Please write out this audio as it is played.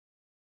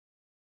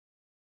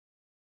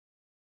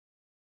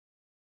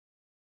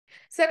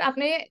Sir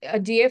आपने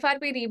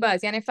GFRP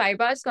rebars यानी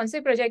fibres कौन से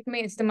प्रोजेक्ट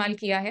में इस्तेमाल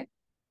किया है?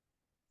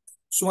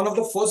 So one of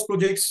the first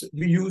projects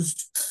we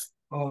used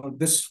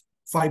this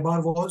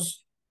FiBAR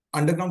was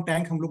underground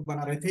tank हम लोग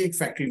बना रहे थे एक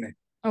फैक्ट्री में.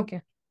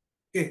 Okay.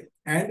 Okay,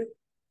 and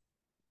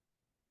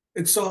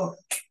it's a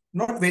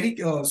not very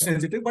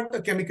sensitive but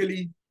a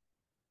chemically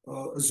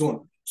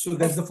zone. So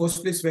that's the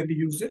first place where we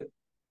used it,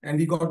 and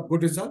we got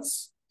good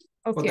results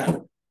for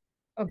that.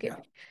 Okay Yeah.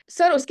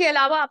 Sir उसके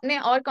अलावा आपने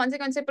और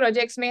कौन से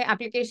projects में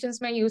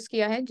applications में use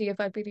किया है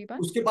GFRP रीबार?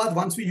 उसके बाद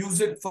once we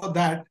use it for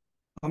that,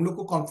 हम लोग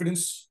को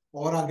confidence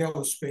और आ गया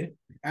उस पे,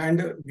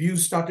 and we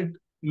started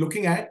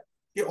looking at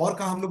कि और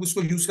कहाँ हम लोग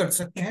उसको use कर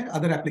सकते हैं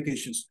other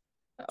applications.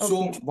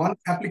 So one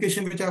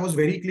application which I was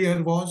very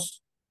clear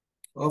was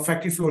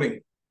factory flooring.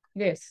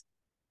 Yes.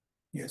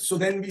 Yes. So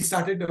then we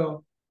started,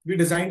 we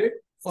designed it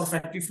for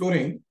factory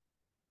flooring.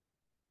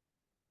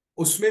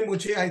 उसमें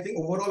मुझे I think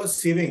overall a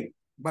saving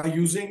by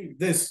using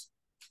this.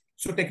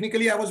 So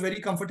technically I was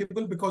very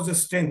comfortable because the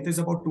strength is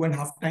about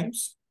 2.5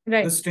 times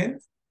the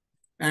strength,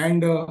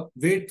 and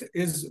weight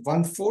is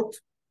 1/4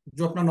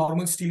 जो अपना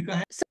normal steel का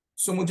है.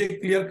 So मुझे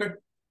clear cut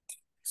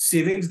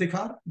savings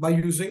दिखा by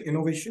using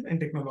innovation and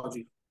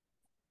technology.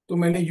 तो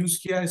मैंने use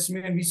किया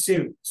इसमें and we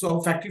saved. So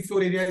our factory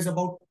floor area is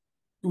about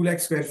 2 lakh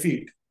square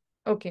feet.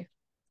 Okay.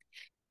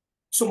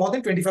 So more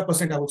than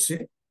 25% I would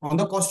say on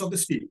the cost of the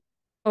steel.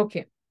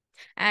 Okay.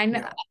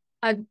 And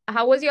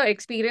how was your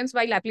experience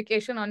while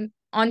application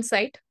on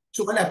site?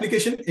 So while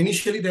application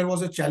initially there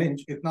was a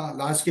challenge इतना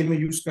large scale में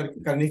use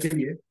करने के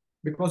लिए,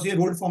 because ये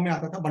rolled form में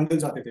आता था,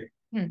 bundles आते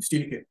थे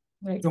steel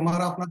के. तो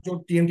हमारा अपना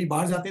जो TMT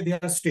bars आते they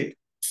are straight.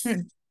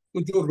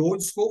 तो जो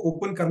rolls को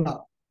open करना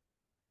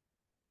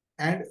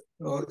and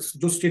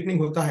जो straightening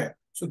होता है,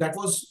 so that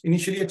was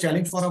initially a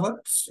challenge for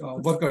our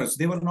workers.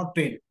 They were not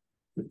trained.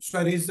 So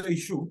I raised the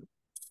issue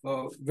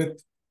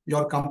with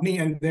your company,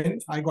 and then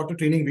I got a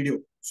training video,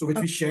 so which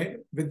we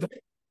shared with the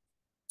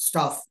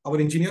staff, our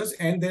engineers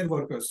and their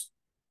workers.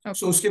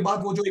 So उसके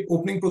बाद वो जो एक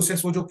opening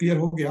process वो जो clear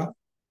हो गया.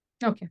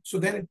 Okay. So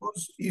then it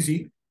was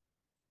easy.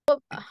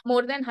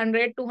 More than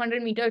 100-200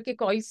 metre के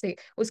कॉइल से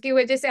उसकी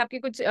वजह से आपकी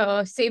कुछ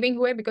सेविंग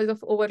हुए because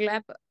of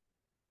overlap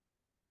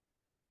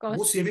cost?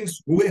 वो savings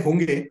हुए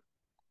होंगे.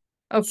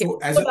 Okay. So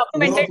as so a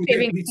overall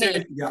project, we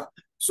said, yeah.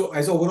 So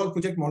as a overall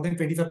project, more than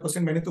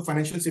 25% मैंने तो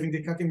financial saving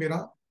देखा कि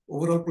मेरा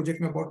overall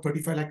project में about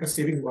 35 lakh का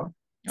saving हुआ.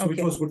 So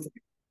which was good for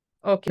me.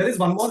 Okay. There is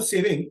one more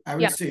saving I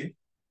will say,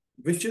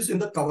 which is in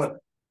the cover.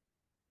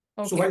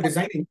 So while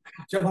designing,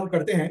 जब हम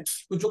करते हैं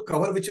तो जो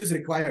cover which is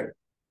required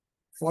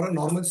for a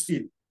normal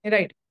steel,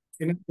 right,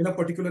 in a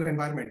particular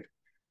environment,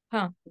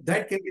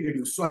 that can be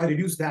reduced. So I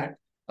reduced that.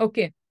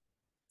 Okay.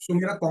 So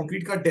मेरा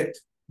concrete का depth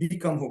भी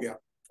कम हो गया.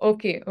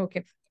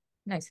 Okay.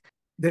 Nice.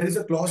 There is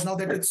a clause now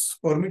that it's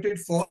permitted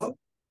for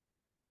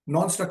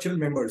non-structural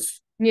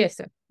members. Yes,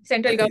 sir.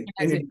 Central government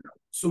has it.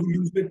 So we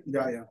use it.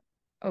 Yeah.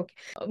 Okay.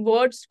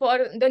 Words for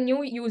the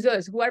new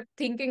users who are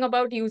thinking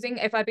about using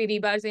FRP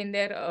rebars in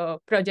their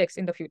projects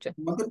in the future.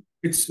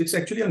 It's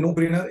actually a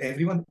no-brainer.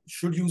 Everyone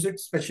should use it,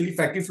 especially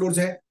factory floors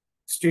hai,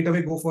 straight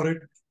away go for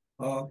it.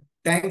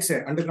 Tanks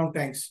hai, underground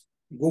tanks,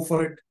 go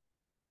for it.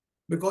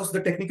 Because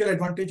the technical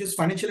advantages,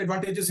 financial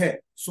advantages hai,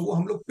 so वो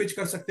हम लोग pitch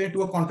कर सकते हैं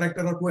to a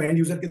contractor or to an end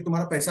user कि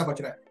तुम्हारा पैसा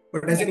बच रहा है.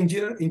 But as an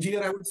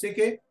engineer, I would say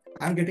कि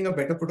I'm getting a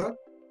better product.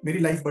 मेरी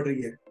life बढ़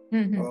रही है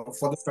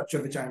for the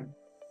structure which I'm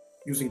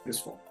using this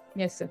for.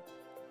 Yes, sir.